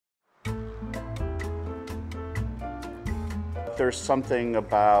There's something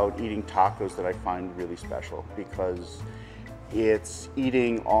about eating tacos that I find really special because it's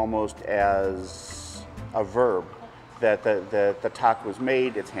eating almost as a verb. That the taco is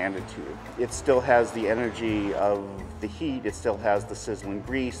made, it's handed to you. It still has the energy of the heat, it still has the sizzling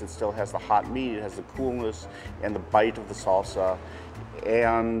grease, it still has the hot meat, it has the coolness and the bite of the salsa,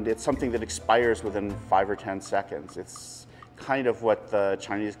 and it's something that expires within 5 or 10 seconds. It's kind of what the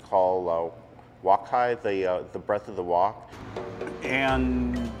Chinese call wok hai, the breath of the wok.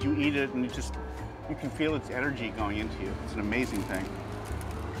 And you eat it and you can feel its energy going into you. It's an amazing thing.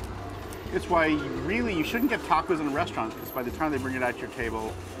 It's why you shouldn't get tacos in a restaurant, because by the time they bring it out to your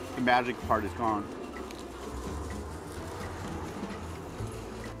table, the magic part is gone.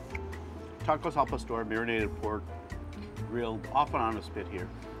 Tacos al pastor, marinated pork, grilled often on a spit here,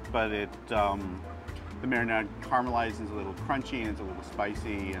 but the marinade caramelizes, a little crunchy and it's a little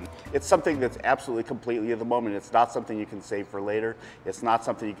spicy. And it's something that's absolutely completely of the moment. It's not something you can save for later. It's not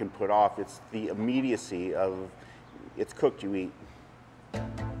something you can put off. It's the immediacy of it's cooked, you eat.